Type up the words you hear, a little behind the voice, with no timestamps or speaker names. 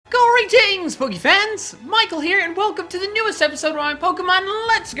Greetings, Poke fans! Michael here, and welcome to the newest episode of my Pokemon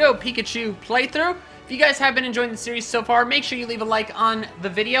Let's Go Pikachu playthrough. If you guys have been enjoying the series so far, make sure you leave a like on the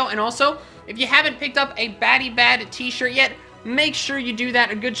video, and also, if you haven't picked up a Batty Bad t-shirt yet, make sure you do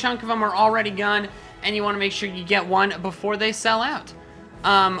that. A good chunk of them are already gone, and you want to make sure you get one before they sell out.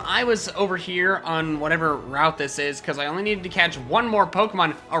 I was over here on whatever route this is, because I only needed to catch one more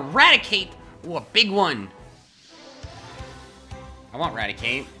Pokemon. Eradicate! Ooh, a big one. I want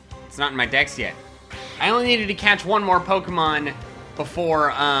Eradicate. It's not in my decks yet. I only needed to catch one more Pokemon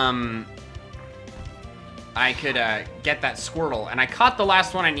before, I could, get that Squirtle. And I caught the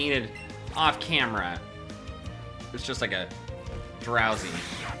last one I needed off camera. It was just like a drowsy.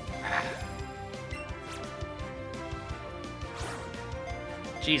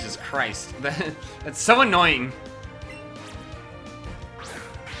 Jesus Christ. That's so annoying.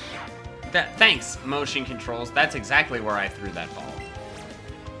 Thanks, motion controls. That's exactly where I threw that ball.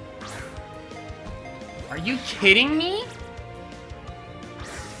 Are you kidding me?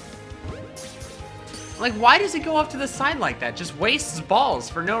 Like, why does it go off to the side like that? Just wastes balls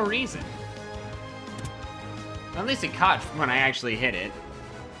for no reason. At least it caught when I actually hit it.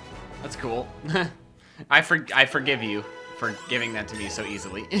 That's cool. I forgive you for giving that to me so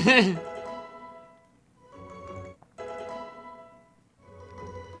easily.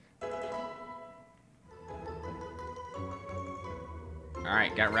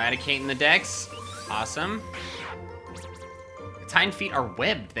 Alright, got Eradicate in the decks. Awesome. Its hind feet are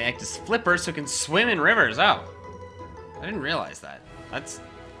webbed. They act as flippers so it can swim in rivers. Oh. I didn't realize that. That's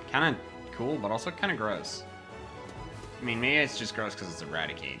kind of cool, but also kind of gross. I mean, maybe it's just gross because it's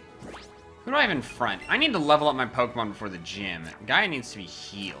Eradicate. Who do I have in front? I need to level up my Pokemon before the gym. The guy needs to be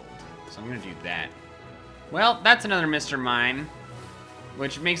healed, so I'm going to do that. Well, that's another Mr. Mime,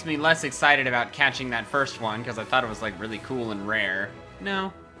 which makes me less excited about catching that first one because I thought it was, like, really cool and rare.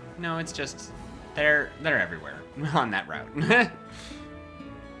 No, it's just... They're everywhere on that route.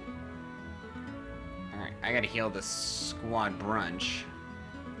 Alright, I gotta heal the Squad Brunch.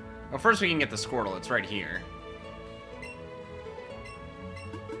 Well, first we can get the Squirtle. It's right here.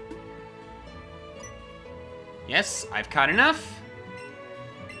 Yes, I've caught enough.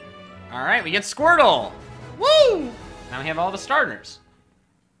 Alright, we get Squirtle! Woo! Now we have all the starters.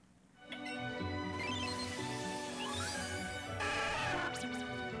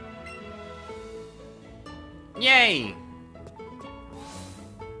 Yay!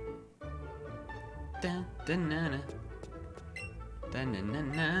 Da da na na. Da na na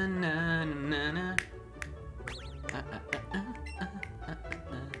na na na na.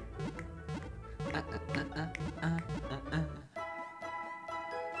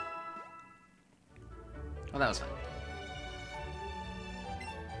 Well, that was fun.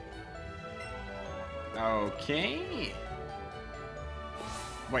 Okay.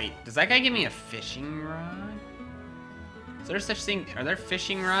 Wait, does that guy give me a fishing rod? Is there such thing? Are there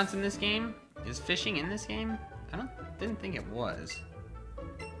fishing rods in this game? Is fishing in this game? Didn't think it was.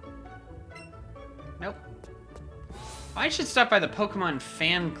 Nope. I should stop by the Pokemon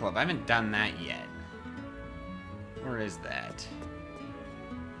Fan Club. I haven't done that yet. Where is that?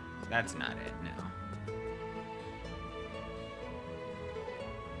 That's not it, no.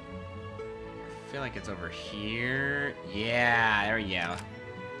 I feel like it's over here. Yeah, there we go.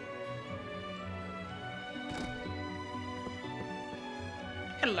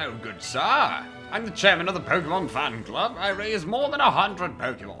 Hello, good sir. I'm the chairman of the Pokemon Fan Club. I raise more than 100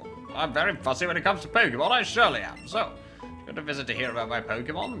 Pokemon. I'm very fussy when it comes to Pokemon, I surely am. So, you got a visit to hear about my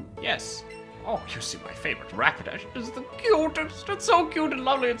Pokemon? Yes. Oh, you see, my favorite Rapidash is the cutest. It's so cute and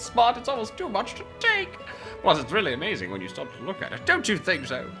lovely and smart, it's almost too much to take. Well, it's really amazing when you stop to look at it. Don't you think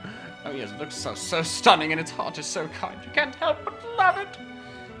so? Oh yes, it looks so stunning and its heart is so kind. You can't help but love it.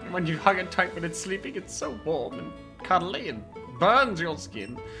 And when you hug it tight when it's sleeping, it's so warm and cuddly and burns your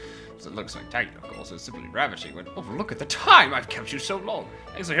skin. So it looks spectacular, of course. It's simply ravishing. When, oh, look at the time! I've kept you so long.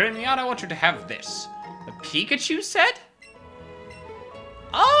 Thanks for hearing me out. I want you to have this. The Pikachu set?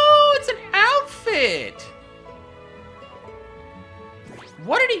 Oh, it's an outfit!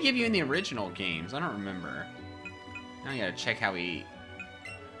 What did he give you in the original games? I don't remember. Now I gotta check how he...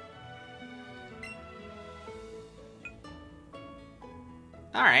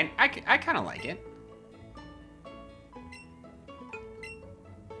 Alright, I kind of like it.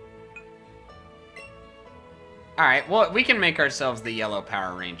 Alright, well, we can make ourselves the yellow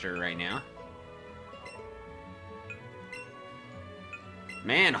Power Ranger right now.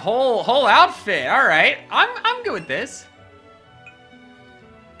 Man, whole outfit. Alright, I'm good with this.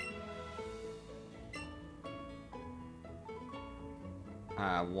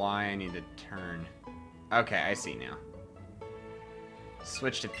 Why I need to turn. Okay, I see now.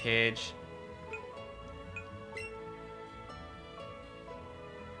 Switch to Pidge.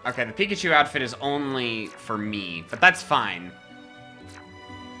 Okay, the Pikachu outfit is only for me, but that's fine.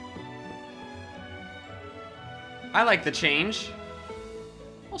 I like the change.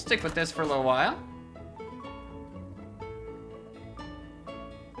 We'll stick with this for a little while.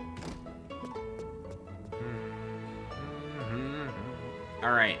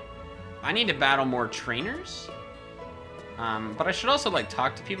 Alright. I need to battle more trainers. But I should also, like,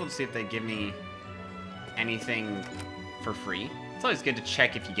 talk to people to see if they give me anything for free. It's always good to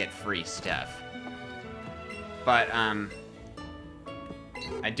check if you get free stuff. But,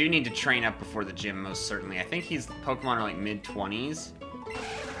 I do need to train up before the gym, most certainly. I think his Pokemon are, like, mid-20s.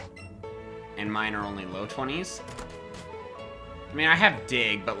 And mine are only low 20s. I mean, I have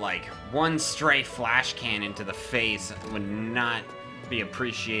Dig, but, like, one stray Flash Cannon to the face would not be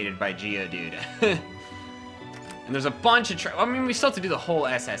appreciated by Geodude. And there's a bunch of I mean, we still have to do the whole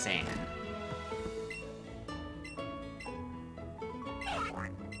SSN.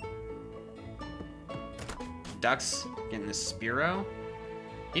 Duck's getting the Spearow.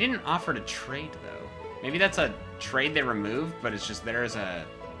 He didn't offer to trade, though. Maybe that's a trade they removed, but it's just there as a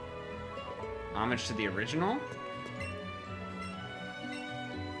homage to the original.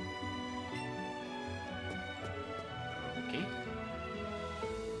 Okay.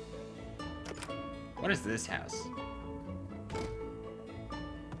 What is this house?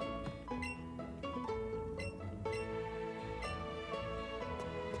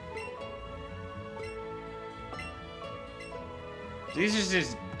 These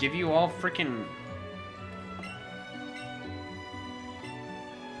just give you all freaking...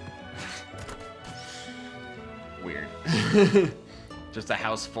 Weird. Just a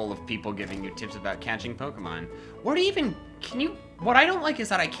house full of people giving you tips about catching Pokemon. What do you even... Can you... What I don't like is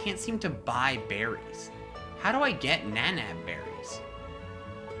that I can't seem to buy berries. How do I get Nanab berries?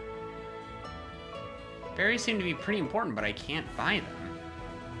 Berries seem to be pretty important, but I can't buy them.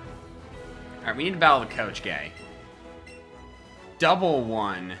 Alright, we need to battle the coach guy. Double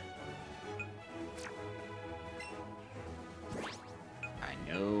one.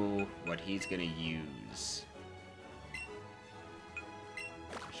 I know what he's gonna use.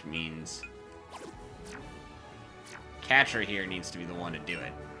 Which means catcher here needs to be the one to do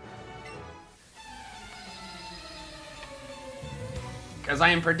it. Because I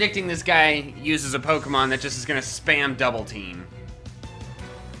am predicting this guy uses a Pokemon that just is gonna spam double team.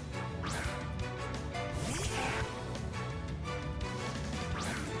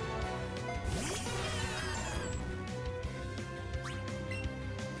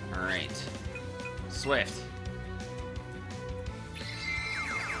 Alright. Swift.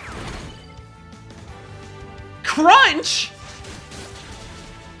 Crunch!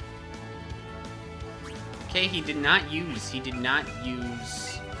 Okay, he did not use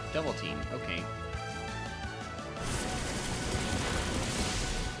double team. Okay.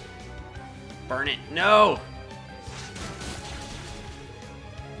 Burn it. No!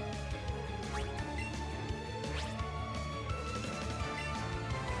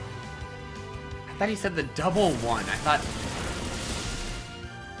 I thought he said the double one. I thought...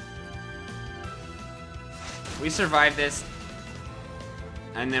 We survived this,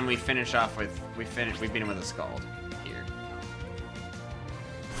 and then we finish off with... We beat him with a Scald here.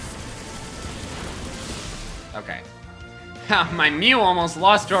 Okay. My Mew almost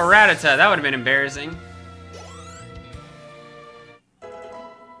lost to a Rattata. That would have been embarrassing.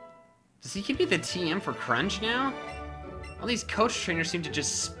 Does he give you the TM for Crunch now? All these coach trainers seem to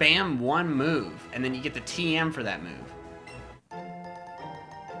just spam one move, and then you get the TM for that move.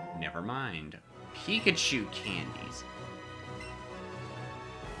 Never mind. Pikachu candies.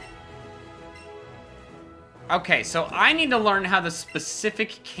 Okay, so I need to learn how the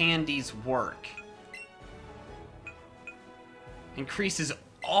specific candies work. Increases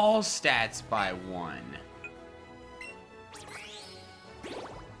all stats by 1.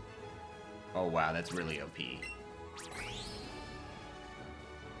 Oh wow, that's really OP.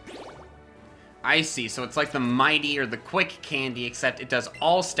 I see, so it's like the Mighty or the Quick candy, except it does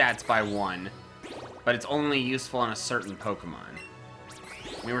all stats by 1, but it's only useful on a certain Pokemon.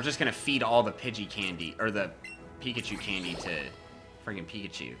 I mean, we're just gonna feed all the Pidgey candy, or the Pikachu candy to friggin'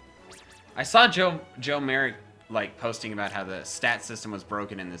 Pikachu. I saw Joe Merrick, like, posting about how the stat system was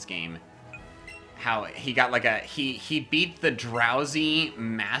broken in this game. How he got, like, he beat the Drowsy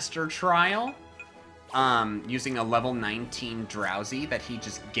Master Trial, using a level 19 Drowsy that he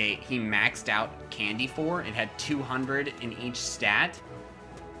maxed out candy for. It had 200 in each stat,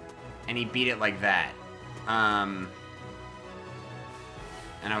 and he beat it like that. And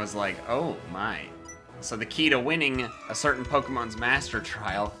I was like, oh my. So the key to winning a certain Pokemon's Master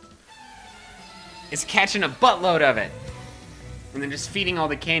Trial is catching a buttload of it. And then just feeding all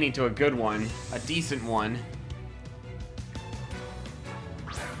the candy to a good one. A decent one.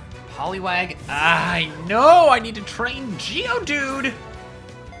 Poliwag? I know! I need to train Geodude!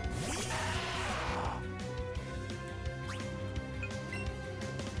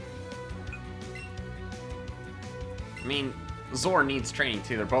 I mean, Zor needs training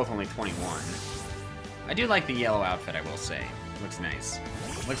too. They're both only 21. I do like the yellow outfit, I will say. Looks nice.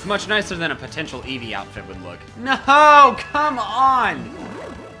 Looks much nicer than a potential Eevee outfit would look. No! Come on!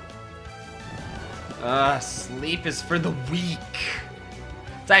 Sleep is for the weak.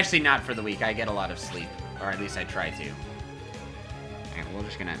 It's actually not for the weak. I get a lot of sleep. Or at least I try to. Alright, we're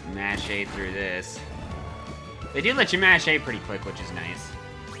just gonna mash A through this. They do let you mash A pretty quick, which is nice.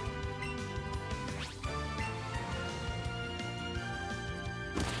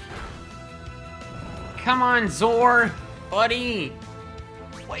 Come on, Zor! Buddy!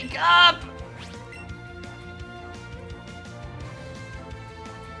 Wake up!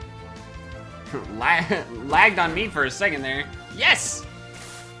 Lagged on me for a second there. Yes!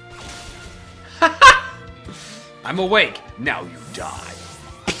 I'm awake. Now you die.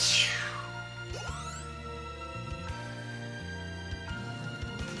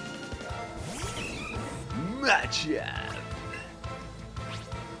 Matchup.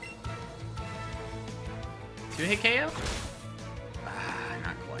 2-hit KO? Ah,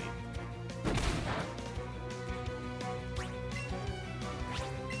 not quite.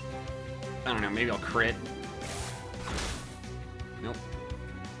 I don't know, maybe I'll crit. Nope.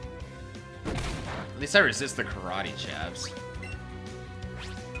 At least I resist the karate jabs.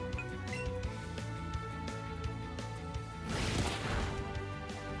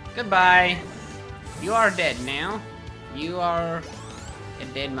 Goodbye. You are dead now. You are a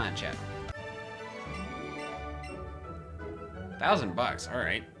dead matchup. $1,000,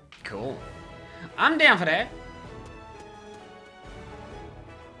 alright. Cool. I'm down for that.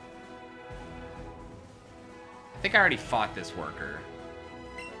 I think I already fought this worker.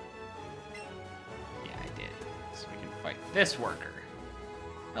 Yeah, I did. So we can fight this worker.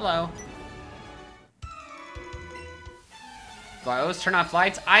 Hello. Do I always turn off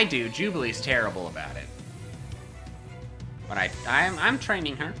lights? I do. Jubilee's terrible about it. But I'm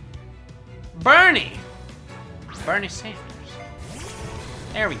training her. Bernie! Bernie Sanders.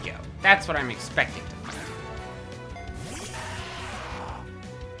 There we go. That's what I'm expecting to find.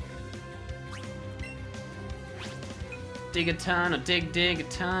 Dig a tunnel, dig a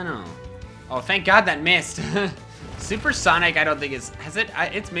tunnel. Oh, thank God that missed. Supersonic, I don't think is... Has it?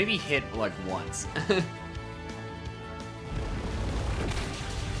 It's maybe hit, like, once.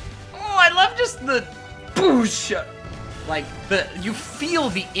 Oh, I love just the... Boosh! Like, you feel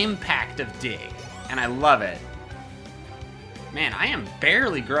the impact of dig. And I love it. Man, I am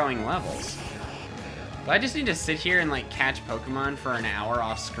barely growing levels. Do I just need to sit here and, like, catch Pokemon for an hour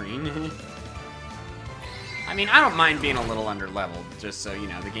off screen? I mean, I don't mind being a little under-leveled, just so, you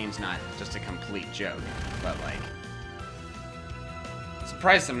know, the game's not just a complete joke. But, like...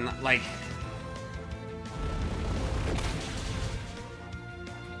 Surprised I'm not, like...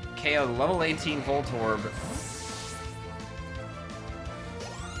 KO the level 18 Voltorb.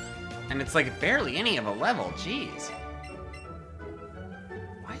 And it's, like, barely any of a level, jeez.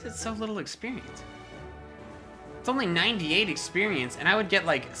 Why is it so little experience? It's only 98 experience, and I would get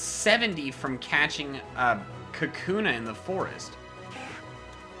like 70 from catching Kakuna in the forest.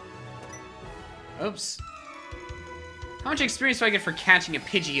 Oops. How much experience do I get for catching a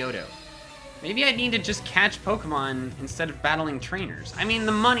Pidgeotto? Maybe I need to just catch Pokemon instead of battling trainers. I mean,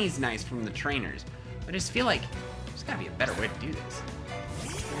 the money's nice from the trainers, but I just feel like there's gotta be a better way to do this.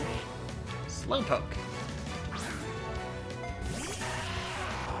 Slowpoke.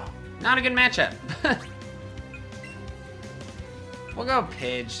 Not a good matchup. We'll go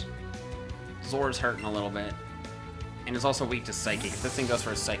Pidge. Zor's hurting a little bit. And it's also weak to Psychic. If this thing goes for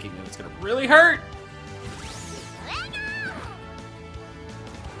a Psychic move, it's gonna really hurt!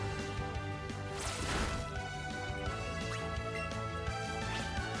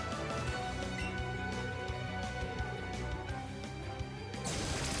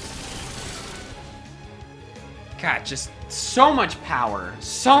 God, just so much power.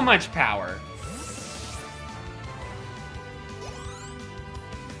 So much power.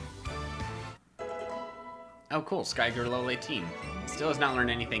 Oh, cool. Skyger level 18. Still has not learned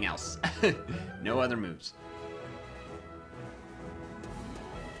anything else. No other moves.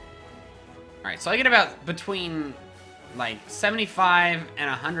 Alright, so I get about between, like, 75 and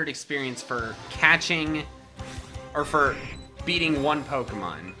 100 experience for catching, or for beating one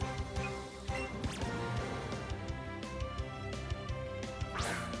Pokemon.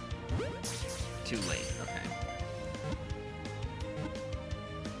 too late. Okay.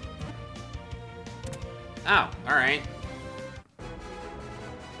 Oh, alright.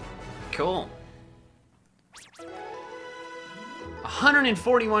 Cool.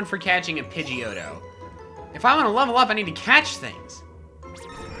 141 for catching a Pidgeotto. If I want to level up, I need to catch things.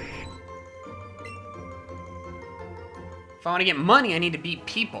 If I want to get money, I need to beat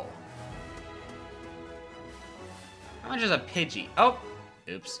people. How much is a Pidgey? Oh,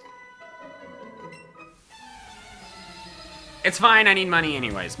 oops. It's fine, I need money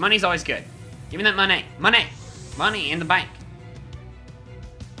anyways. Money's always good. Give me that money. Money! Money in the bank.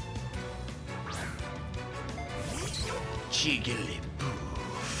 Jigglypoof.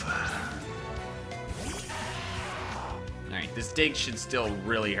 Alright, this dig should still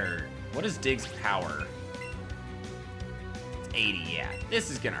really hurt. What is Dig's power? It's 80, yeah.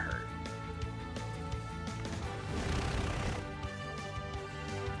 This is gonna hurt.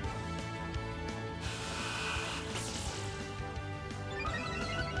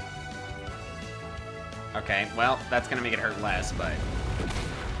 Okay, well, that's gonna make it hurt less, but...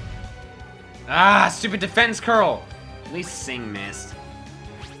 Ah, stupid defense curl! At least Sing missed.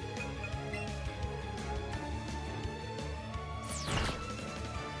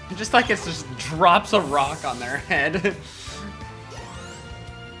 Just like it just drops a rock on their head.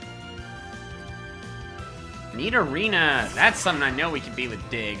 Neat arena. That's something I know we can beat with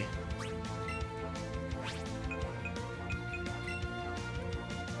Dig.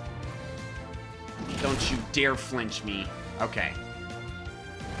 Don't you dare flinch me. Okay.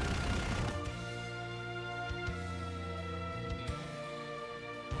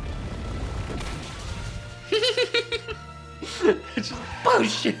 It's just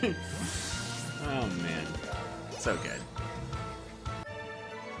bullshit. Oh man. So good.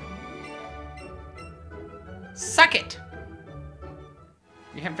 Suck it!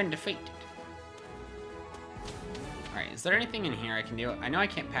 You have been defeated. Alright, is there anything in here I can do? I know I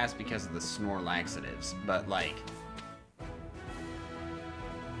can't pass because of the snore laxatives, but like...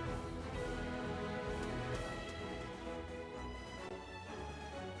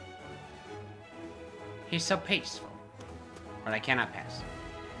 He's so peaceful. But I cannot pass.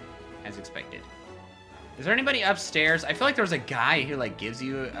 As expected. Is there anybody upstairs? I feel like there was a guy who like gives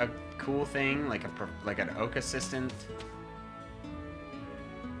you a cool thing, like an oak assistant.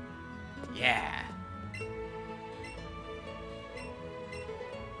 Yeah.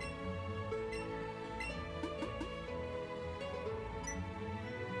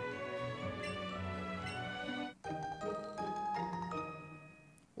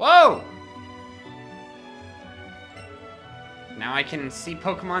 Whoa! Now I can see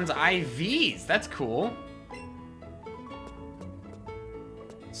Pokemon's IVs. That's cool.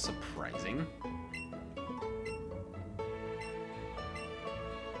 Surprising.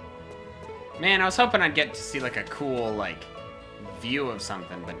 Man, I was hoping I'd get to see like a cool like view of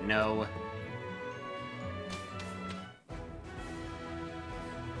something, but no.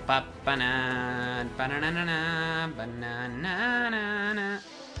 Ba-ba-na, ba-na-na-na-na, ba-na-na-na-na.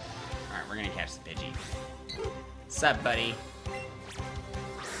 Alright, we're gonna catch the Pidgey. Sup, buddy?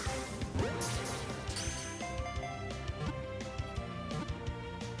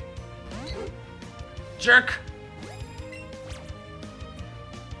 Jerk!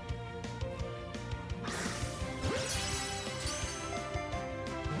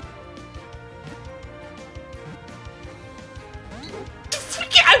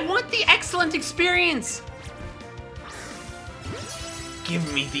 I want the excellent experience!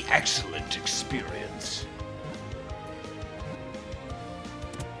 Give me the excellent experience.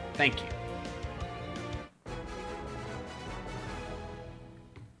 Thank you.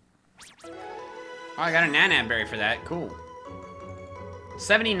 Oh, I got a Nanab berry for that. Cool.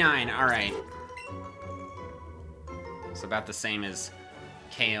 79, alright. It's about the same as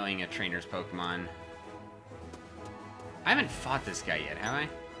KOing a trainer's Pokemon. I haven't fought this guy yet, have I?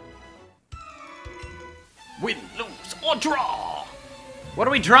 Win, lose, or draw! What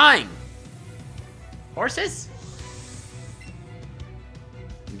are we drawing? Horses?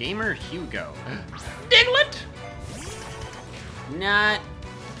 Gamer Hugo. Diglett! Not,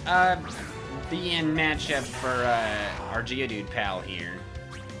 the end matchup for, our Geodude pal here.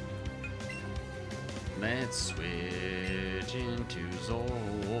 Let's switch into Zoyus.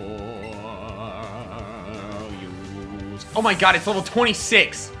 Oh my god, it's level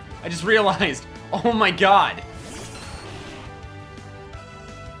 26! I just realized. Oh my god.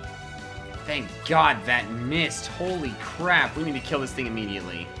 Thank god that missed. Holy crap, we need to kill this thing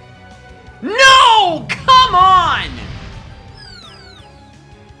immediately. No! Come on!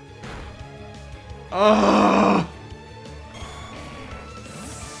 Ugh.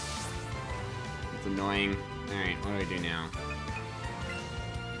 That's annoying. Alright, what do we do now?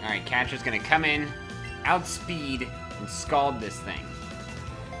 Alright, Catcher's gonna come in, outspeed, and scald this thing.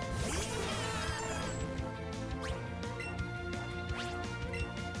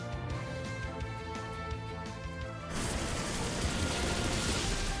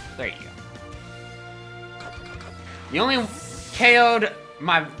 There you go. You only KO'd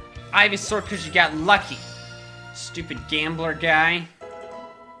my Ivysaur because you got lucky. Stupid gambler guy.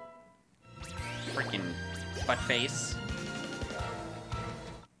 Freaking butt face.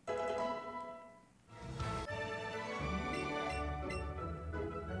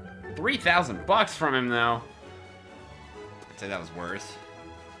 $3,000 from him though. I'd say that was worth.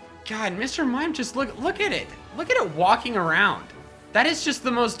 God, Mr. Mime, just look at it. Look at it walking around. That is just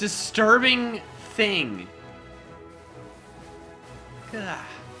the most disturbing thing. Ugh.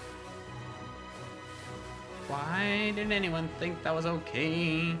 Why didn't anyone think that was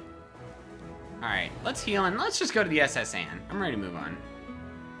okay? Alright, let's heal and let's just go to the SS Anne. I'm ready to move on.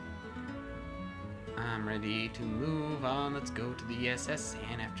 I'm ready to move on. Let's go to the SS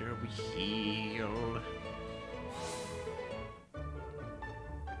Anne after we healed.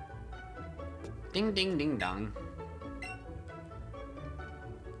 Ding, ding, ding, dong.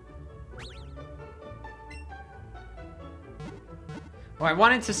 Well, I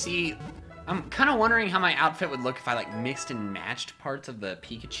wanted to see... I'm kind of wondering how my outfit would look if I, like, mixed and matched parts of the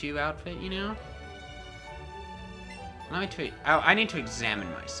Pikachu outfit, you know? I need to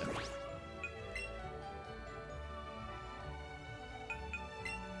examine myself.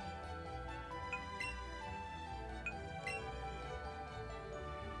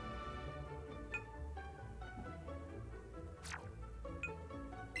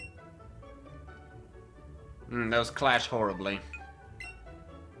 Those clash horribly.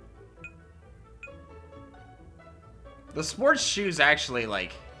 The sports shoes actually,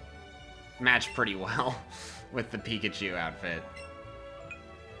 like, match pretty well with the Pikachu outfit.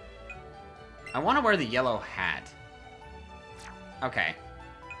 I want to wear the yellow hat. Okay.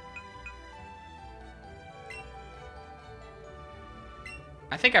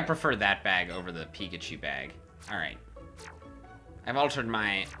 I think I prefer that bag over the Pikachu bag. Alright. I've altered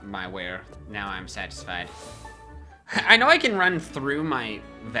my wear. Now I'm satisfied. I know I can run through my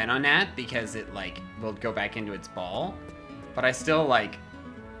Venonat because it, like, will go back into its ball. But I still, like,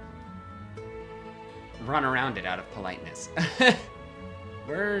 run around it out of politeness.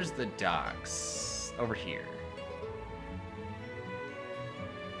 Where's the docks? Over here.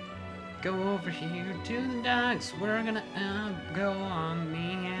 Go over here to the docks. We're gonna go on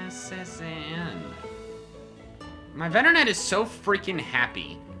the SS Anne. My Venonat is so freaking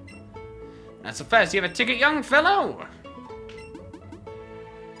happy. Not so fast. You have a ticket, young fellow?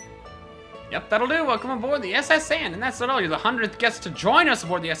 Yep, that'll do. Welcome aboard the SS Anne. And that's not all. You're the 100th guest to join us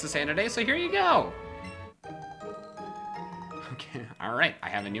aboard the SS Anne today, so here you go. Okay, alright. I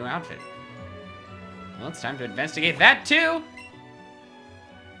have a new outfit. Well, it's time to investigate that, too.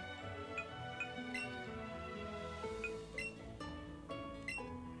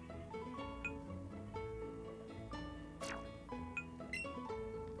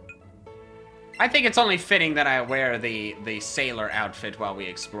 I think it's only fitting that I wear the sailor outfit while we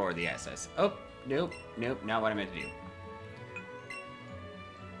explore the SS. Oh, nope, nope, not what I meant to do.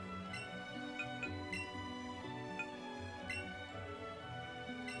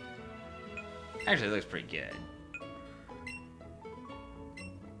 Actually, it looks pretty good.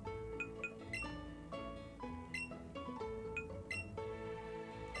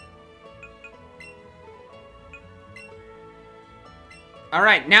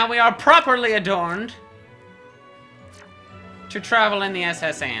 Alright, now we are properly adorned to travel in the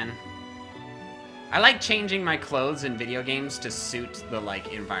SS Anne. I like changing my clothes in video games to suit the,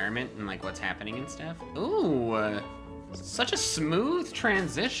 like, environment and, like, what's happening and stuff. Ooh, such a smooth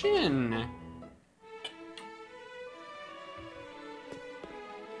transition.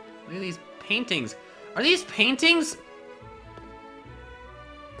 Look at these paintings. Are these paintings?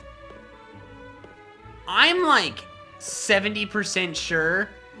 I'm, like, 70% sure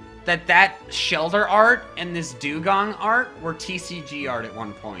that that Shelter art and this Dugong art were TCG art at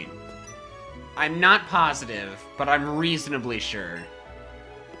one point. I'm not positive, but I'm reasonably sure.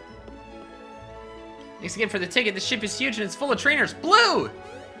 Thanks again for the ticket. The ship is huge and it's full of trainers. Blue!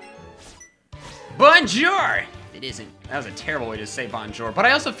 Bonjour! It isn't. That was a terrible way to say bonjour, but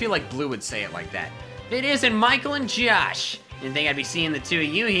I also feel like Blue would say it like that. It isn't Michael and Josh. Didn't think I'd be seeing the two of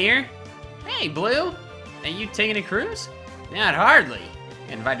you here. Hey, Blue. Are you taking a cruise? Not hardly.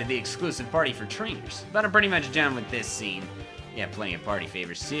 Invited the exclusive party for trainers, but I'm pretty much done with this scene. Yeah, plenty of party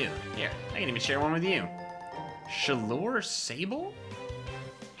favors too. Here, I can even share one with you. Shalor Sable?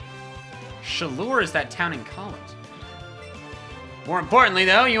 Shallur is that town in college. More importantly,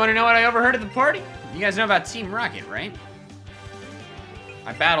 though, you want to know what I overheard at the party? You guys know about Team Rocket, right?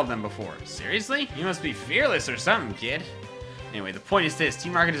 I battled them before. Seriously? You must be fearless or something, kid. Anyway, the point is this.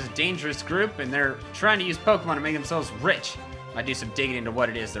 Team Rocket is a dangerous group, and they're trying to use Pokemon to make themselves rich. Might do some digging into what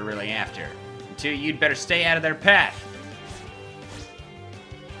it is they're really after. And two, you'd better stay out of their path.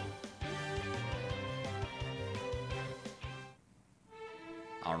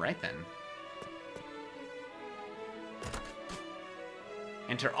 Alright then.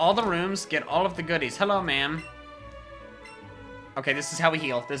 Enter all the rooms, get all of the goodies. Hello, ma'am. Okay, this is how we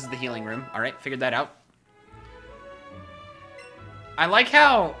heal. This is the healing room. Alright, figured that out. I like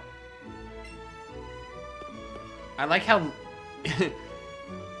how...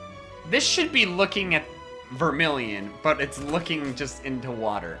 This should be looking at Vermilion, but it's looking just into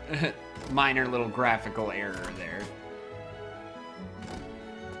water. Minor little graphical error there.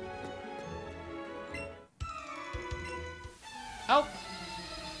 Oh.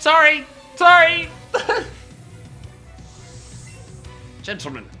 Sorry! Sorry!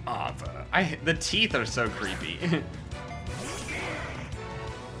 Gentleman Ava. The teeth are so creepy.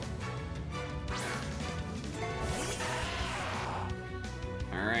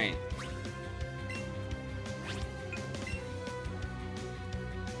 Alright.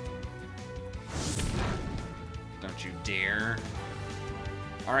 Don't you dare.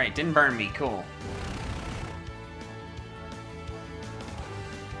 Alright, didn't burn me. Cool.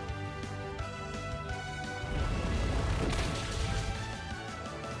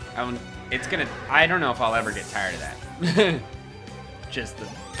 It's gonna... I don't know if I'll ever get tired of that. Just the...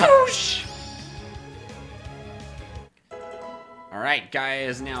 Boosh! Alright, guy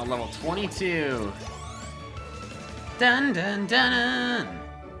is now level 22. Dun dun dun dun!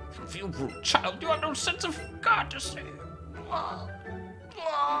 You rude child, you have no sense of God to save.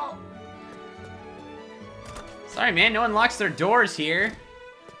 Sorry, man, no one locks their doors here.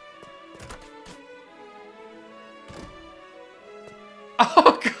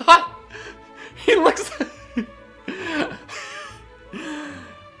 Oh, God! He looks...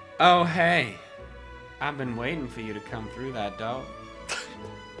 Oh, hey. I've been waiting for you to come through that door.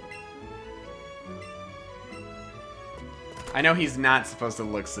 I know he's not supposed to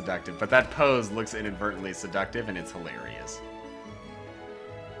look seductive, but that pose looks inadvertently seductive, and it's hilarious.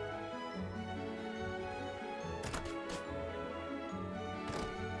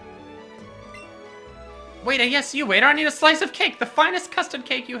 Wait, yes, you waiter. I need a slice of cake. The finest custard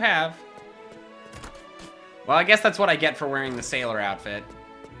cake you have. Well, I guess that's what I get for wearing the sailor outfit.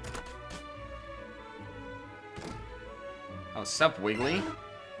 Oh, sup, Wiggly?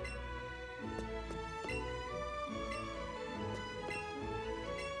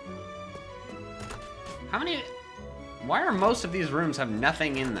 How many... Why are most of these rooms have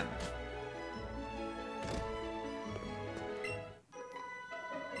nothing in them?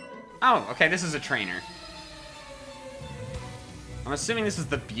 Oh, okay, this is a trainer. I'm assuming this is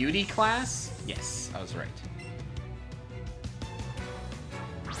the beauty class? Yes, I was right.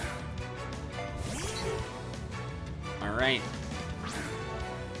 Alright.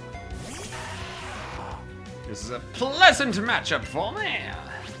 This is a pleasant matchup for me.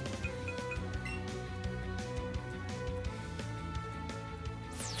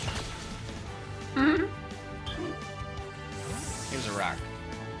 Here's a rock.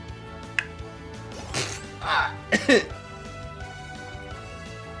 Ah. This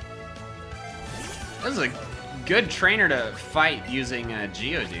is a good trainer to fight using a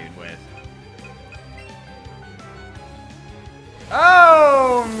Geodude with.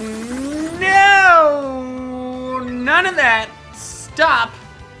 Oh no! None of that! Stop!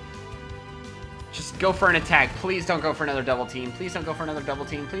 Just go for an attack. Please don't go for another double team. Please don't go for another double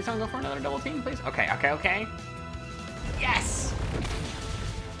team. Please don't go for another double team, please. Okay, okay, okay. Yes!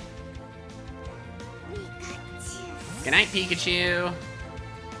 Good night, Pikachu.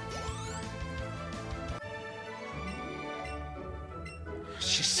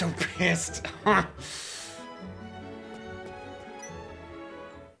 She's so pissed.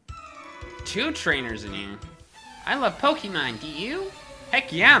 Two trainers in you. I love Pokemon, do you?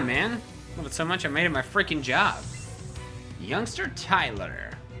 Heck yeah, man. Love it so much I made it my freaking job. Youngster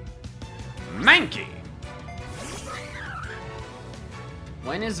Tyler. Mankey.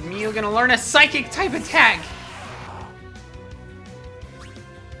 When is Mew gonna learn a psychic type attack?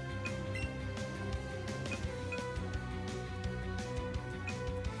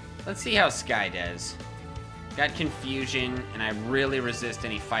 Let's see how Sky does. Got Confusion, and I really resist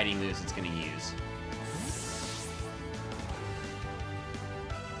any fighting moves it's gonna use.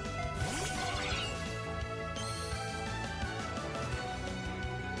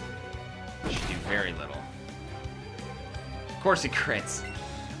 very little. Of course it crits.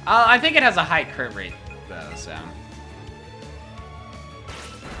 I think it has a high crit rate, though, so...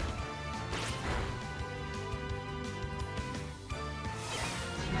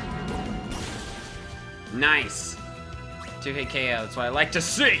 Nice! 2-hit KO, that's what I like to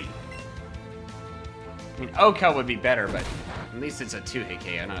see! I mean, Oko would be better, but at least it's a 2-hit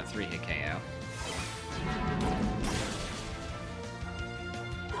KO, not a 3-hit KO.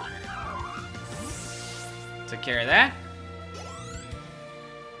 Took care of that.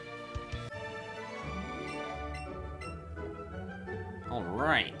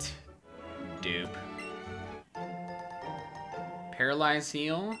 Alright. Dupe. Paralyze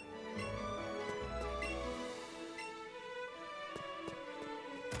heal.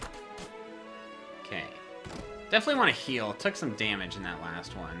 Okay. Definitely want to heal. Took some damage in that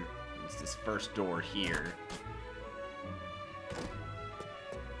last one. It's this first door here.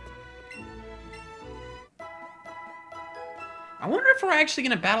 I wonder if we're actually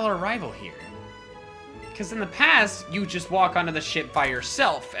going to battle our rival here. Because in the past, you just walk onto the ship by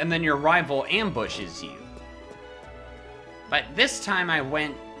yourself, and then your rival ambushes you. But this time I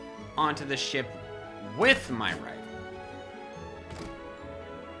went onto the ship with my rival.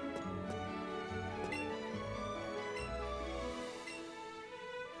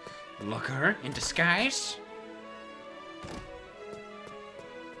 Looker in disguise?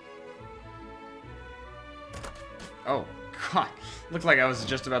 Oh, God. Looked like I was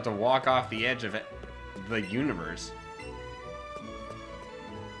just about to walk off the edge of it. The universe.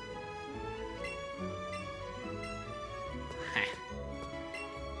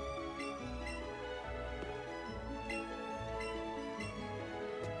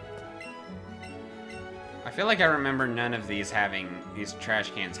 I feel like I remember none of these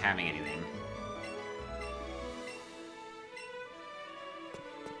trash cans having anything.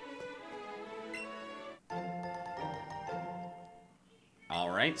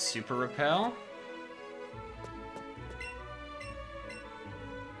 Alright, Super Repel.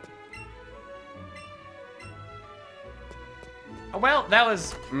 Well, that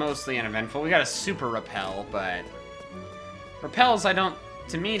was mostly uneventful. We got a Super Repel, but... Repels,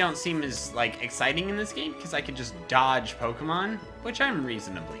 to me, don't seem as, like, exciting in this game, because I could just dodge Pokemon, which I'm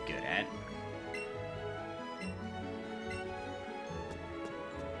reasonably good at.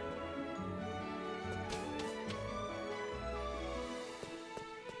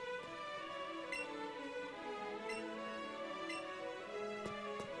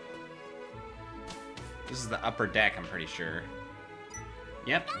 This is the upper deck, I'm pretty sure.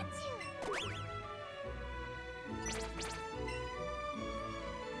 Yep.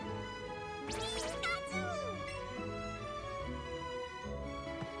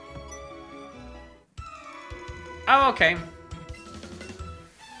 Oh, okay.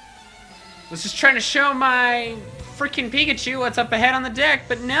 Was just trying to show my freaking Pikachu what's up ahead on the deck,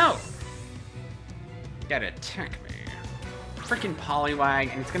 but no. Gotta attack me. Freaking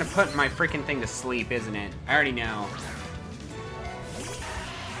Poliwag, and it's gonna put my freaking thing to sleep, isn't it? I already know.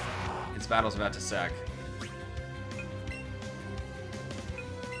 This battle's about to suck.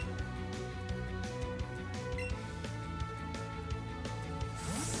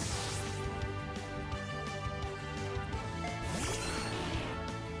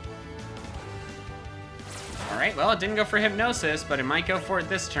 Alright, well, it didn't go for Hypnosis, but it might go for it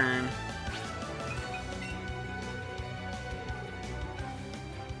this turn.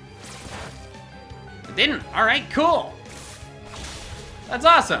 It didn't! Alright, cool! That's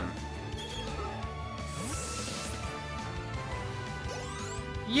awesome!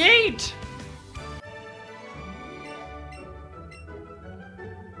 Yeet!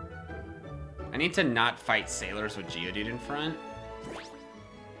 I need to not fight sailors with Geodude in front.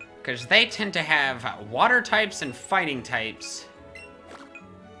 Because they tend to have water types and fighting types.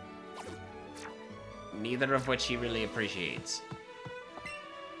 Neither of which he really appreciates.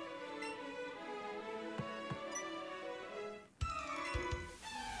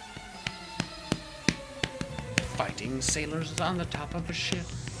 Fighting sailors on the top of a ship.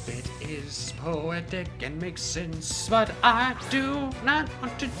 It is poetic and makes sense, but I do not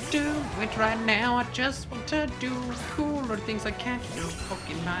want to do it right now. I just want to do cooler things I can't do.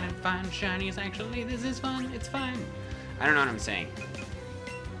 Pokemon and find shinies. Actually, this is fun. It's fun. I don't know what I'm saying.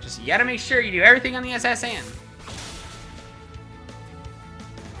 Just you gotta make sure you do everything on the SSN.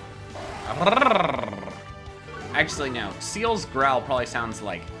 Actually, no. Seal's growl probably sounds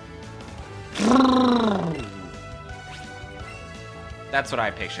like. That's what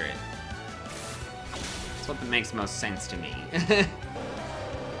I picture it. That's what makes most sense to me.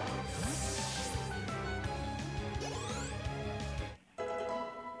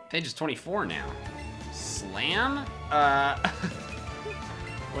 Stage is 24 now. Slam?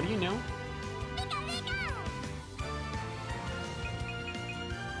 What do you know?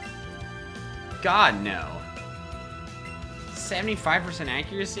 God, no. 75%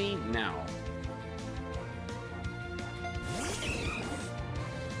 accuracy? No.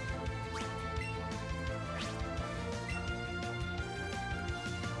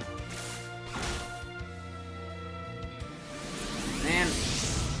 Man,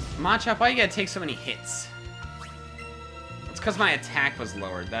 Machop, why you gotta take so many hits? It's because my attack was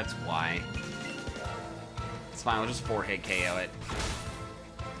lowered, that's why. It's fine, we'll just 4-hit KO it.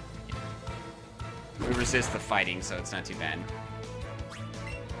 We resist the fighting, so it's not too bad.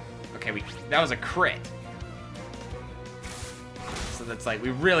 Okay, that was a crit. So that's like,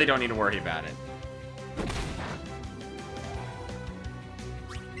 we really don't need to worry about it.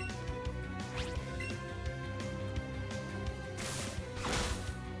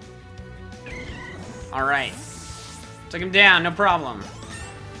 Alright. Took him down, no problem.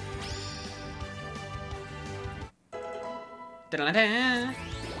 Da-da-da-da.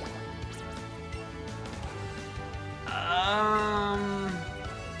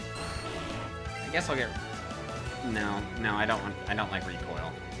 I guess I'll get... No, I don't like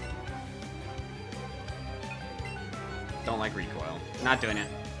recoil. Don't like recoil. Not doing it.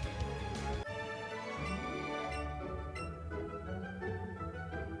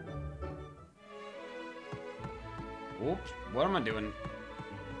 Oops, what am I doing?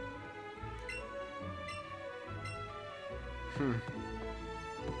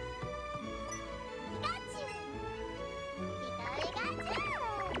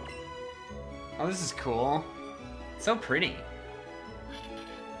 Oh, this is cool. So pretty.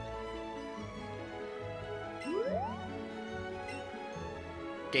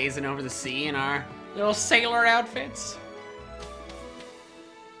 Gazing over the sea in our little sailor outfits.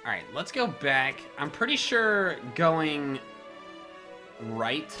 Alright, let's go back. I'm pretty sure going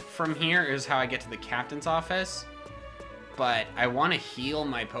right from here is how I get to the captain's office. But I want to heal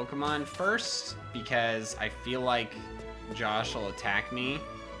my Pokemon first because I feel like Josh will attack me.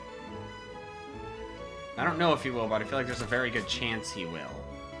 I don't know if he will, but I feel like there's a very good chance he will.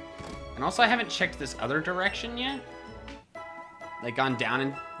 And also, I haven't checked this other direction yet. Like, gone down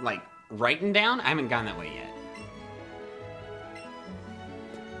and, like, right and down? I haven't gone that way yet.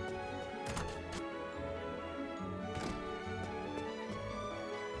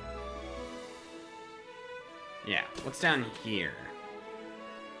 Yeah, what's down here?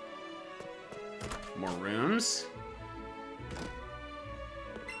 More rooms?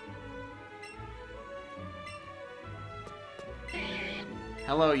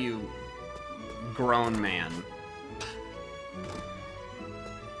 Hello, you grown man.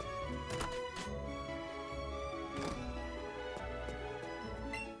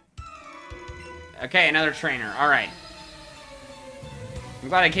 Okay, another trainer. Alright. I'm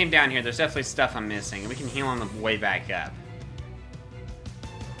glad I came down here. There's definitely stuff I'm missing. We can heal on the way back up.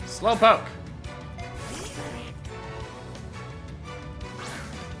 Slowpoke.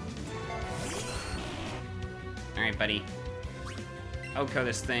 Alright, buddy. Oko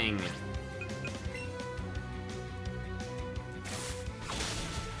this thing.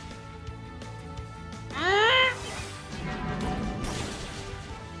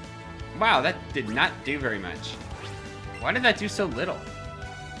 Wow, that did not do very much. Why did that do so little?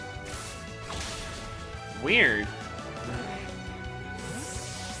 Weird.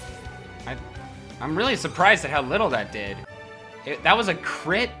 I'm really surprised at how little that did. That was a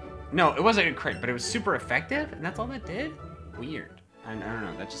crit? No, it wasn't a crit, but it was super effective, and that's all that did? Weird. I don't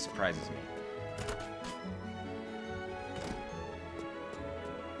know, that just surprises me.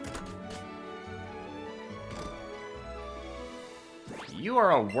 You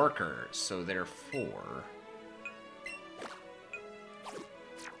are a worker, so therefore...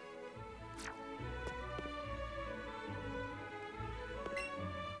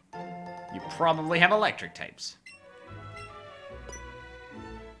 you probably have electric types.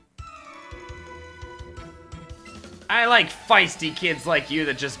 I like feisty kids like you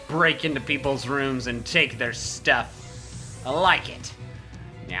that just break into people's rooms and take their stuff. I like it.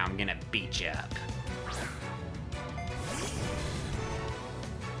 Now I'm gonna beat you up.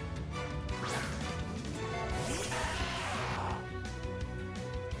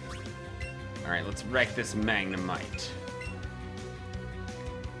 Alright, let's wreck this Magnemite.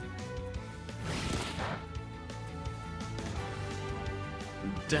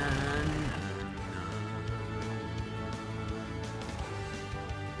 Done.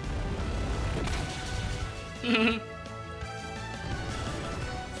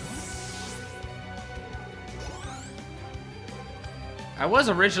 I was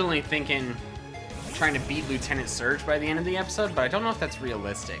originally thinking trying to beat Lieutenant Surge by the end of the episode, but I don't know if that's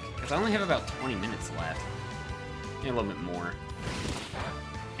realistic, because I only have about 20 minutes left. Maybe a little bit more.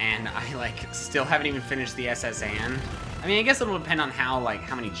 And I, like, still haven't even finished the SS Anne. I mean, I guess it'll depend on how, like,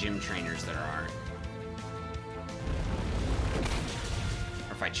 how many gym trainers there are.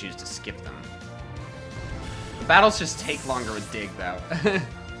 Or if I choose to skip them. The battles just take longer with Dig, though.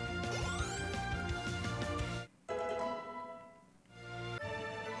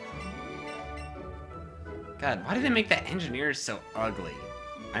 God, why do they make the engineers so ugly?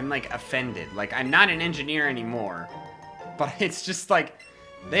 I'm, like, offended. Like, I'm not an engineer anymore. But it's just, like,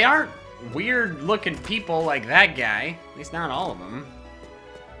 they aren't weird-looking people like that guy. At least not all of them.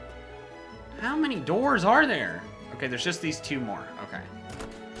 How many doors are there? Okay, there's just these 2 more. Okay.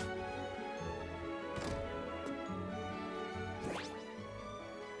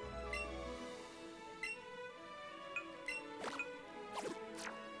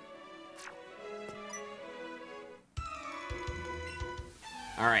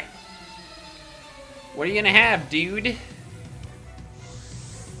 Alright. What are you gonna have, dude?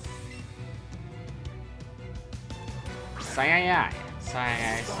 Sigh.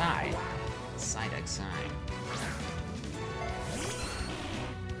 Psyduck sign.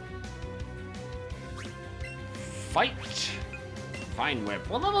 Fight! Vine Whip.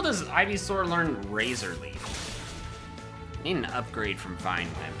 What level does Ivysaur learn Razor Leaf? Need an upgrade from Vine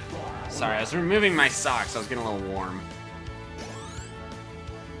Whip. Sorry, I was removing my socks. I was getting a little warm.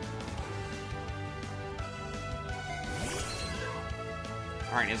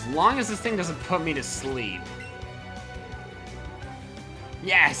 Alright, as long as this thing doesn't put me to sleep.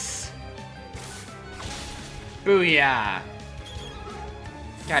 Yes! Booyah!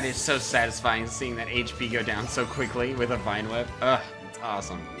 God, it's so satisfying seeing that HP go down so quickly with a Vine Whip. Ugh, it's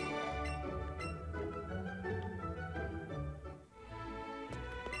awesome.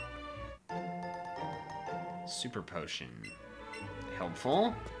 Super Potion.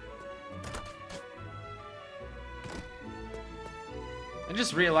 Helpful. I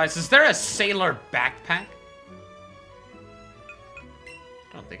just realized, is there a sailor backpack?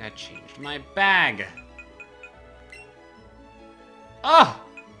 I don't think I changed my bag. Oh!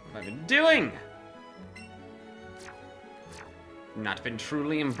 What have I been doing? Not been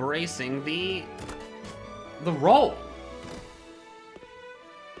truly embracing the role.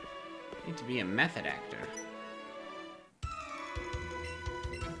 Need to be a method actor.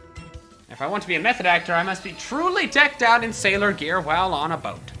 If I want to be a method actor, I must be truly decked out in sailor gear while on a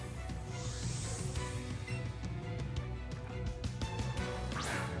boat.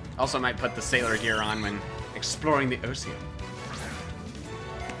 Also might put the sailor gear on when exploring the ocean.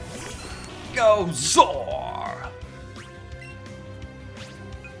 Go Zor!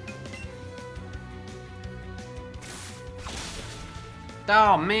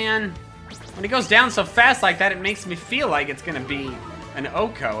 Oh man, when it goes down so fast like that, it makes me feel like it's gonna be an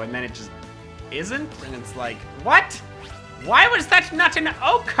Oko, and then it just isn't, and it's like, what? Why was that not an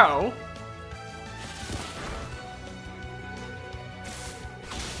Oko?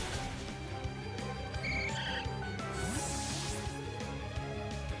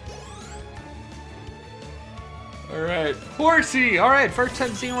 Alright, Horsey! Alright, first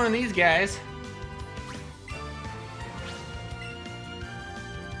time seeing one of these guys.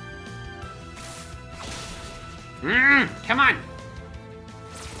 Come on!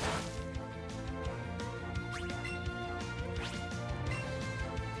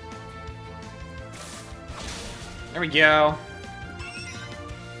 There we go.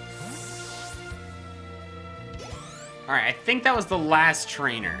 Alright, I think that was the last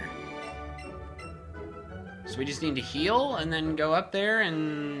trainer. So we just need to heal and then go up there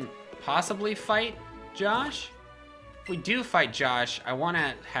and possibly fight Josh? If we do fight Josh, I want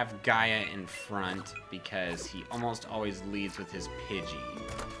to have Gaia in front because he almost always leads with his Pidgey.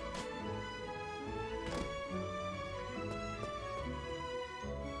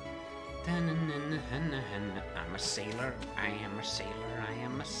 I'm a sailor, I am a sailor, I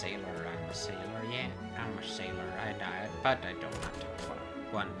am a sailor, I'm a sailor, yeah, I'm a sailor, I died, but I don't want to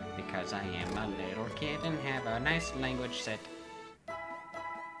one, because I am a little kid and have a nice language set.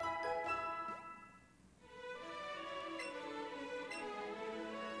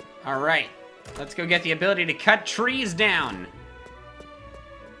 Alright, let's go get the ability to cut trees down.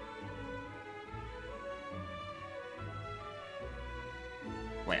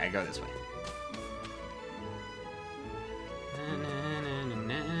 Wait, I go this way.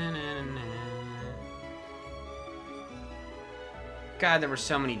 God, there were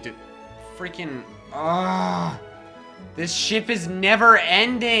so many freaking... Oh, this ship is never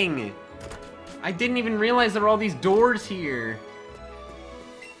ending. I didn't even realize there were all these doors here.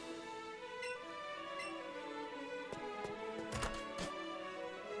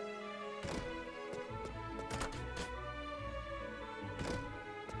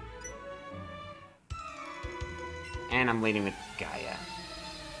 And I'm leading with Gaia.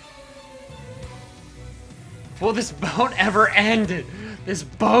 Will this boat ever end? This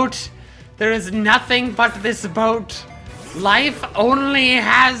boat? There is nothing but this boat. Life only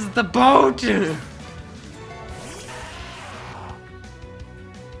has the boat.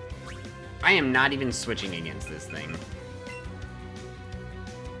 I am not even switching against this thing.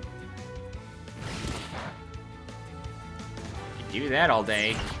 You do that all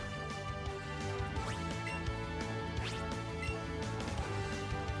day.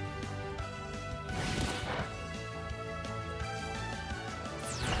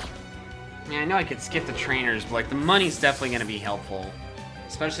 Yeah, I know I could skip the trainers, but like the money's definitely gonna be helpful.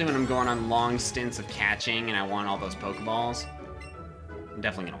 Especially when I'm going on long stints of catching and I want all those Pokeballs. I'm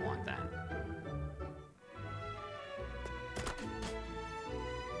definitely gonna want that.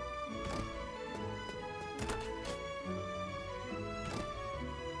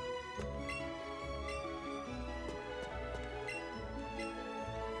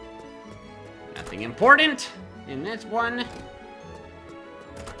 Nothing important in this one.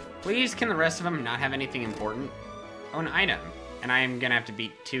 Please, can the rest of them not have anything important? Oh, an item. And I am gonna have to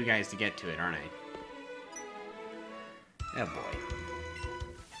beat 2 guys to get to it, aren't I? Oh boy.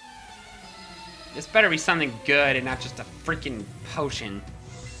 This better be something good and not just a freaking potion.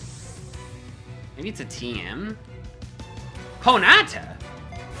 Maybe it's a TM? Ponata?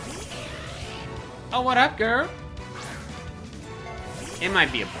 Oh, what up, girl? It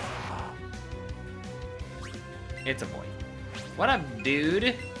might be a boy. It's a boy. What up,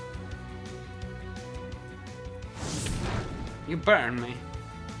 dude? You burned me.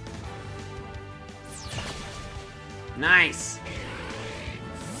 Nice.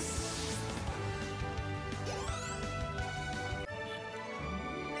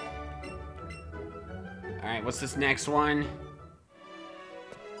 Alright, what's this next one?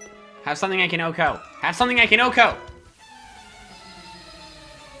 Have something I can Oko. Have something I can Oko!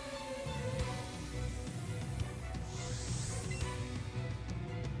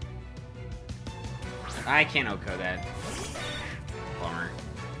 I can't Oko that. Bummer.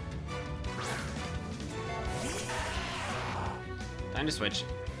 Time to switch.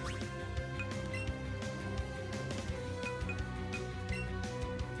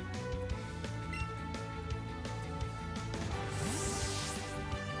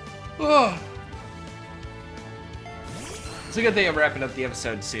 Oh. It's a good thing I'm wrapping up the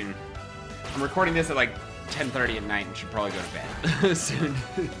episode soon. I'm recording this at like 10:30 at night and should probably go to bed soon.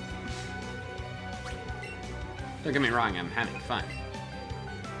 Don't get me wrong, I'm having fun.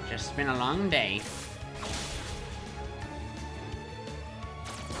 Just been a long day.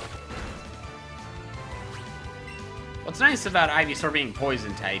 What's nice about Ivysaur being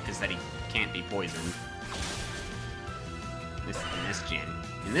poison type is that he can't be poisoned. In this gen.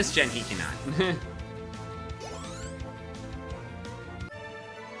 In this gen, he cannot.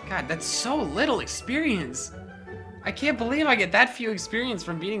 God, that's so little experience. I can't believe I get that few experience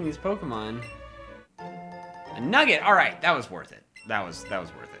from beating these Pokemon. A nugget! Alright, that was worth it. That was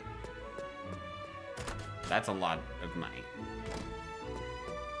worth it. That's a lot of money.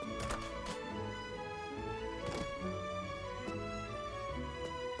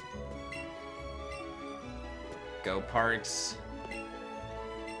 Go Parks.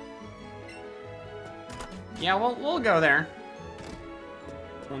 Yeah, we'll go there.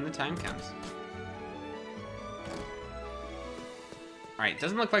 When the time comes. Alright,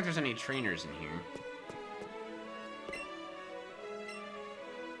 doesn't look like there's any trainers in here.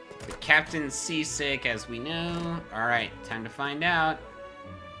 The captain's seasick, as we know. Alright, time to find out.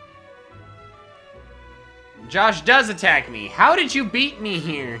 Josh does attack me. How did you beat me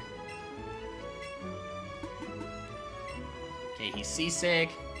here? Okay, he's seasick.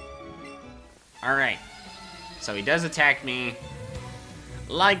 Alright. So he does attack me.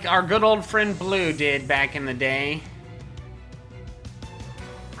 Like our good old friend Blue did back in the day.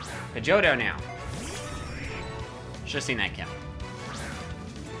 Pidgeotto now. Should've seen that count.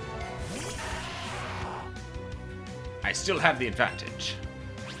 I still have the advantage.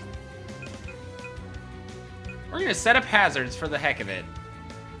 We're gonna set up hazards for the heck of it.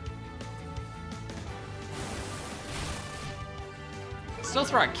 Still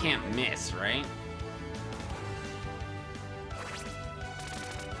throw out can't miss, right?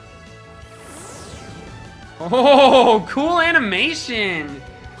 Oh, cool animation!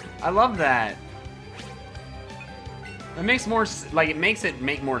 I love that. That makes more, like, it makes it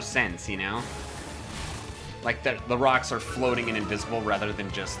make more sense, you know? Like, the rocks are floating and invisible rather than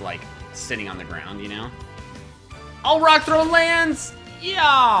just, like, sitting on the ground, you know? Oh, rock throw lands!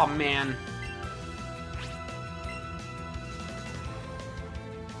 Yeah, man.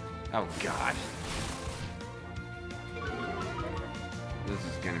 Oh, God.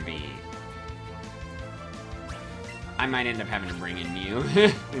 gonna be... I might end up having to bring in Mew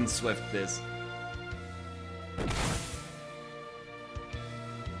and Swift this.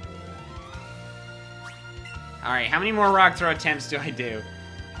 Alright, how many more rock throw attempts do I do?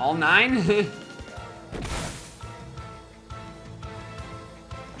 All 9?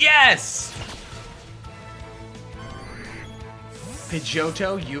 Yes!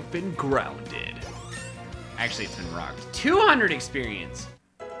 Pidgeotto, you've been grounded. Actually, it's been rocked. 200 experience.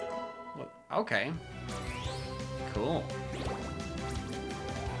 Okay. Cool.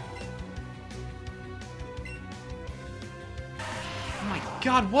 Oh my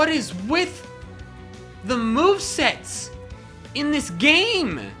god, what is with the movesets in this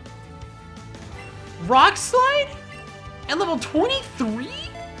game? Rock Slide? At level 23?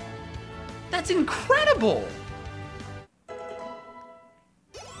 That's incredible!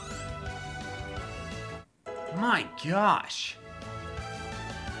 My gosh.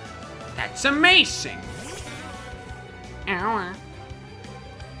 That's amazing! Ow.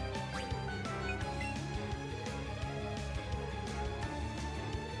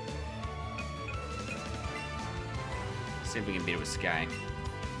 See if we can beat it with Sky.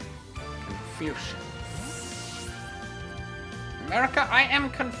 Confusion. America, I am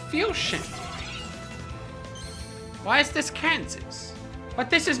Confusion. Why is this Kansas? But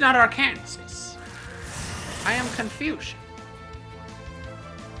this is not our Kansas. I am Confusion.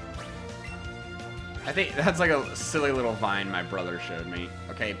 I think that's like a silly little vine my brother showed me.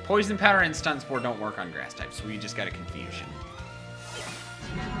 Okay, Poison Powder and Stun Spore don't work on grass types, so we just got a Confusion.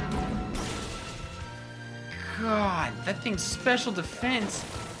 God, that thing's special defense.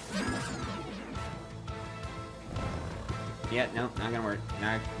 Yeah, nope, not gonna work.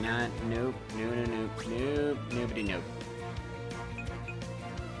 Nope, nobody, nope.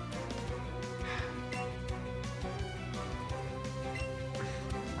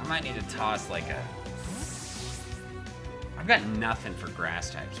 I might need to toss like a... I've got nothing for grass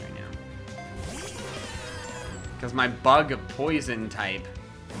types right now. Because my bug poison type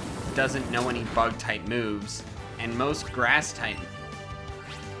doesn't know any bug type moves, and most grass type...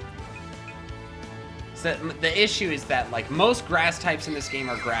 So the issue is that like most grass types in this game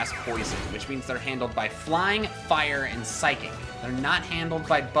are grass poison, which means they're handled by flying, fire, and psychic. They're not handled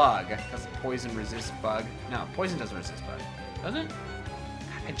by bug, because poison resists bug. No, poison doesn't resist bug. Does it?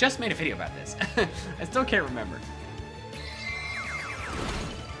 I just made a video about this. I still can't remember.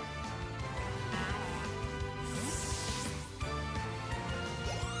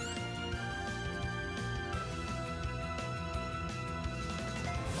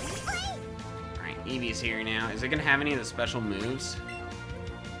 Alright, Eevee's here now. Is it gonna have any of the special moves?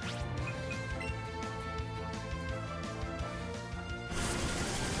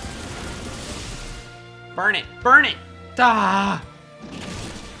 Burn it! Burn it! Ah!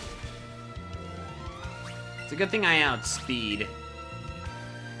 It's a good thing I outspeed.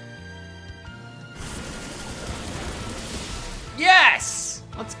 Yes!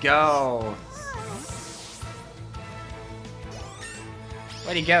 Let's go.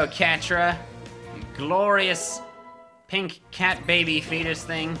 Way to go, Catra. You glorious pink cat baby fetus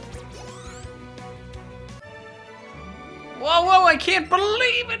thing. Whoa, whoa, I can't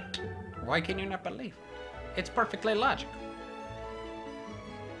believe it! Why can you not believe it? It's perfectly logical.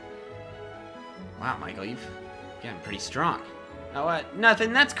 Wow, Michael, you've gotten pretty strong. Oh,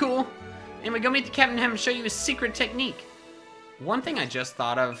 nothing, that's cool. Anyway, go meet the captain and have him show you his secret technique. One thing I just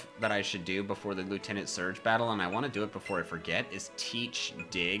thought of that I should do before the Lieutenant Surge battle, and I want to do it before I forget, is teach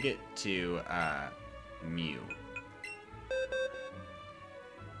Dig to, Mew.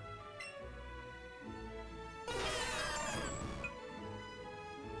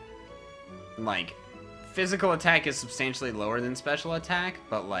 Like, physical attack is substantially lower than special attack,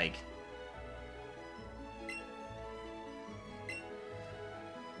 but like...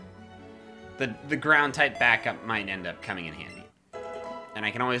 The ground type backup might end up coming in handy. And I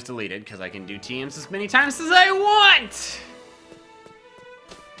can always delete it, because I can do TMs as many times as I want!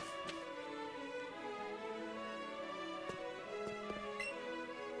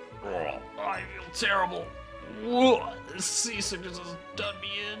 Oh, I feel terrible. Whoa, this seasickness has done me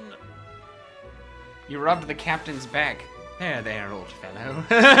in. You rubbed the captain's back. There, old fellow.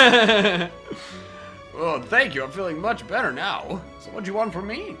 Oh, thank you. I'm feeling much better now. So what do you want from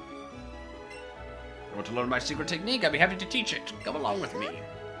me? You want to learn my secret technique? I'd be happy to teach it. Come along with me.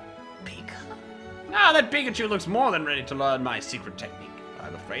 Pika? Ah, that Pikachu looks more than ready to learn my secret technique.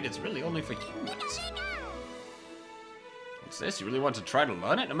 I'm afraid it's really only for humans. What's this? You really want to try to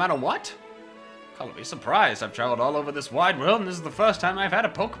learn it no matter what? Can't be surprised. I've traveled all over this wide world, and this is the first time I've had a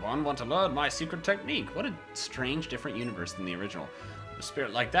Pokemon want to learn my secret technique. What a strange, different universe than the original. A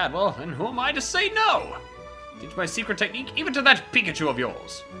spirit like that, well, then who am I to say no? Teach my secret technique even to that Pikachu of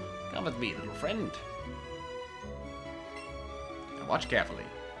yours. Come with me, little friend. Now watch carefully.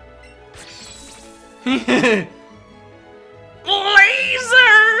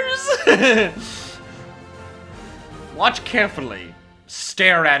 Lasers! Watch carefully.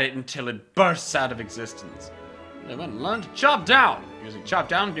 Stare at it until it bursts out of existence. Learn to chop down. Using chop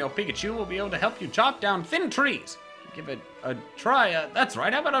down, your Pikachu will be able to help you chop down thin trees. Give it a try. That's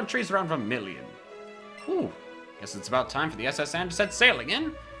right. How about on trees around Vermilion? Whew. Guess it's about time for the SSN to set sail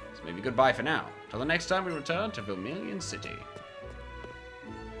again. So maybe goodbye for now. Till the next time we return to Vermilion City.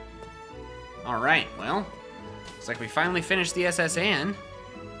 Alright, well. Looks like we finally finished the SSN.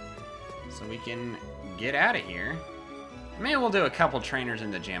 So we can get out of here. Maybe we'll do a couple trainers in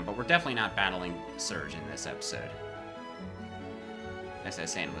the gym, but we're definitely not battling Surge in this episode.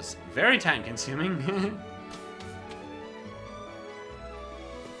 SSN was very time-consuming.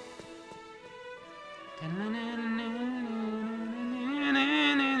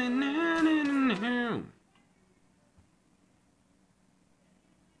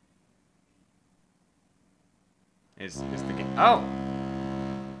 Is the game? Oh.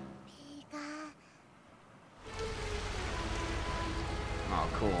 Oh,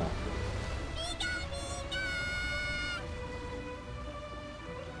 cool.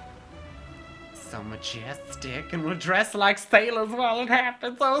 So majestic, and we'll dress like sailors while it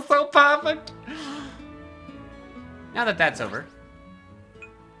happens. Oh, so perfect. Now that that's over,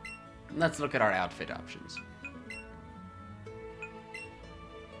 let's look at our outfit options.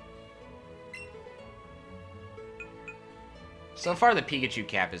 So far, the Pikachu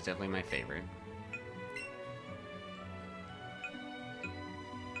cap is definitely my favorite.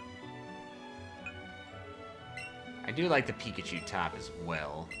 I do like the Pikachu top as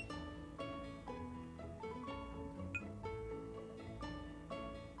well.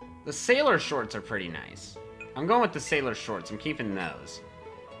 The sailor shorts are pretty nice. I'm going with the sailor shorts. I'm keeping those.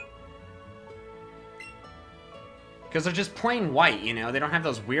 Because they're just plain white, you know? They don't have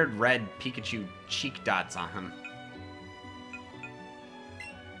those weird red Pikachu cheek dots on them.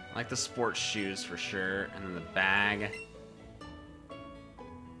 I like the sports shoes for sure. And then the bag.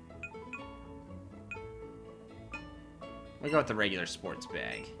 We'll go with the regular sports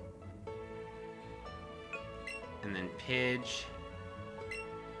bag. And then Pidge.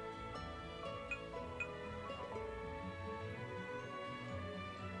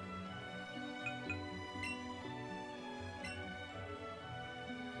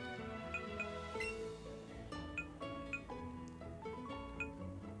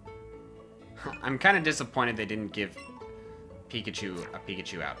 I'm kind of disappointed they didn't give Pikachu a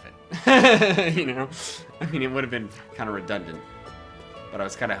Pikachu outfit. You know? I mean, it would have been kind of redundant. But I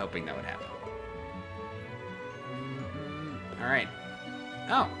was kind of hoping that would happen. Alright.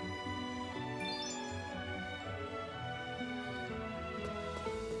 Oh.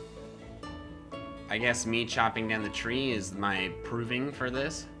 I guess me chopping down the tree is my proving for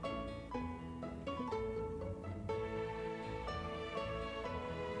this.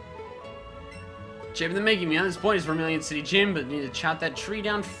 Chip the making me on this point is Vermilion City Gym, but need to chop that tree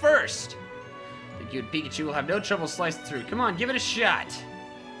down first. Think you and Pikachu will have no trouble slicing through. Come on, give it a shot.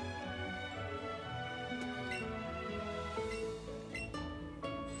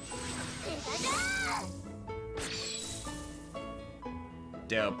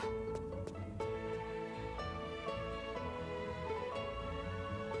 Dope.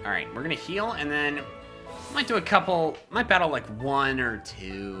 Alright, we're gonna heal, and then might do a couple, might battle like 1 or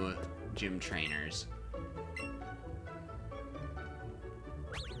 2 gym trainers.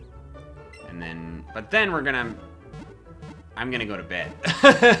 And then, but then we're gonna, I'm gonna go to bed.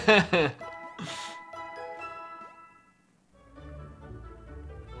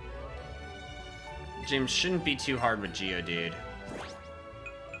 Gym shouldn't be too hard with Geodude.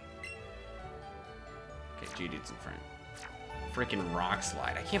 Okay, Geodude's in front. Freaking Rock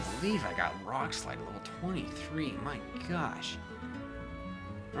Slide. I can't believe I got Rock Slide at level 23. My gosh.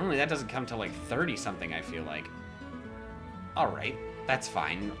 Normally that doesn't come till like 30 something, I feel like. Alright, that's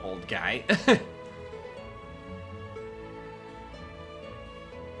fine, old guy.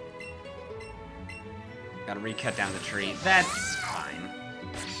 Gotta recut down the tree. That's fine.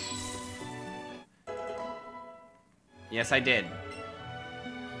 Yes, I did.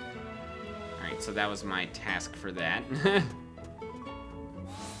 Alright, so that was my task for that.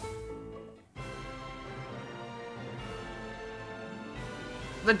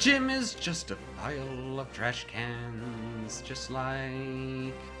 The gym is just a pile of trash cans, just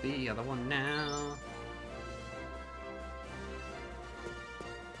like the other one now.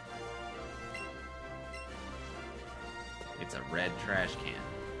 It's a Red trash can.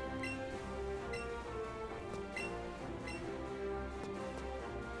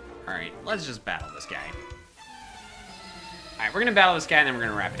 Alright, let's just battle this guy. Alright, we're gonna battle this guy and then we're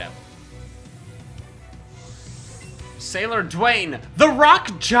gonna wrap it up. Sailor Dwayne, The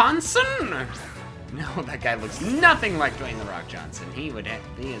Rock Johnson? No, that guy looks nothing like Dwayne The Rock Johnson. He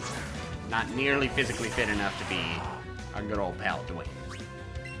is not nearly physically fit enough to be our good old pal Dwayne.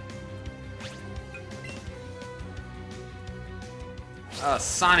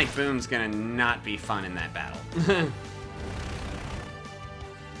 Sonic Boom's gonna not be fun in that battle.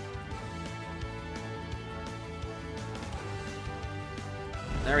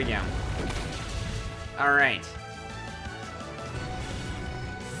 There we go. Alright.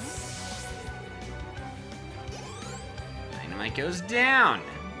 Dynamite goes down.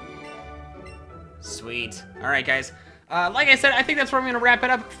 Sweet. Alright, guys. Like I said, I think that's where I'm going to wrap it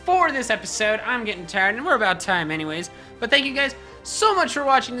up for this episode. I'm getting tired, and we're about time anyways. But thank you guys so much for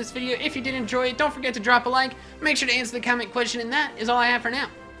watching this video. If you did enjoy it, don't forget to drop a like. Make sure to answer the comment question, and that is all I have for now.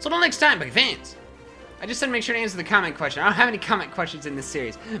 So until next time, Poke fans. I just said make sure to answer the comment question. I don't have any comment questions in this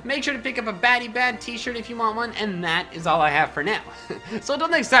series. Make sure to pick up a Baddie Bad t-shirt if you want one, and that is all I have for now. So until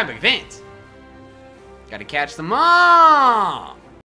next time, Poke fans. Gotta catch them all!